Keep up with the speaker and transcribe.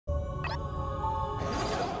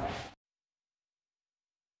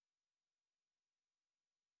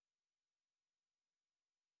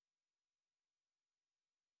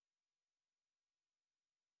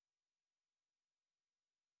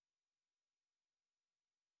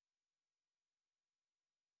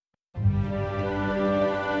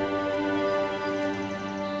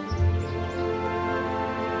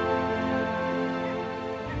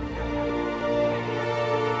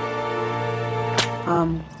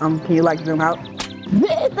Can you like zoom out?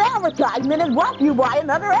 This advertisement is brought to you by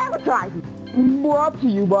another advertisement. Brought to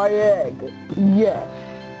you by Egg. Yes,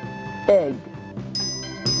 Egg.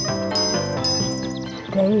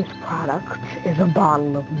 Today's product is a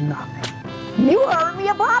bottle of nothing. You heard me,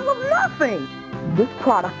 a bottle of nothing! This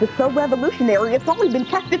product is so revolutionary, it's only been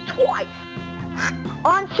tested twice.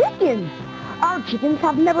 On chickens! Our chickens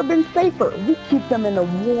have never been safer. We keep them in a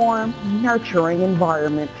warm, nurturing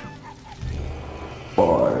environment. I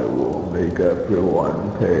will make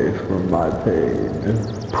everyone pay for my pain.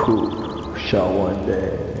 Poop shall one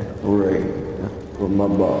day rain from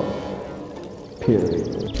above.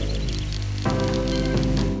 Period.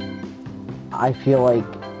 I feel like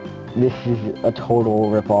this is a total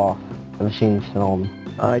ripoff of Shane's film.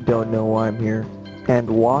 I don't know why I'm here. And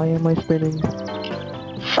why am I spinning?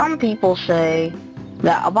 Some people say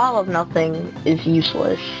that a bottle of nothing is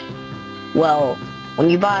useless. Well, when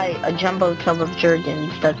you buy a jumbo tub of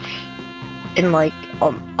Jergens that's in like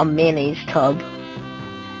a mayonnaise tub,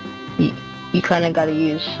 you kind of gotta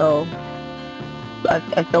use, so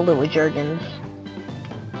I filled it with Jergens.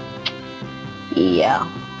 Yeah.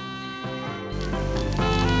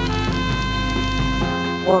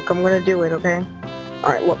 Look, I'm gonna do it, okay?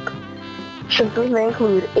 Alright, look. Symptoms may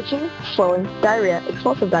include itching, swelling, diarrhea,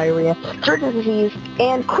 explosive diarrhea, Jergens disease,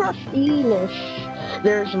 and crustiness.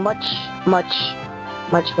 There's much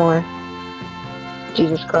more.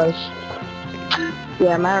 Jesus Christ.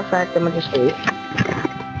 Yeah, matter of fact, I'm gonna just leave.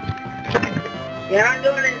 Yeah, I'm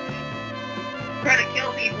doing it. Trying to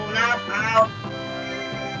kill people, not out.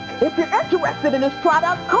 If you're interested in this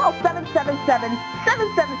product, call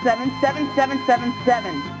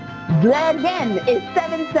 777-777-7777. That again is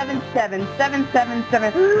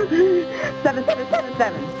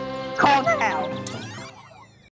 777-777-7777. Call now.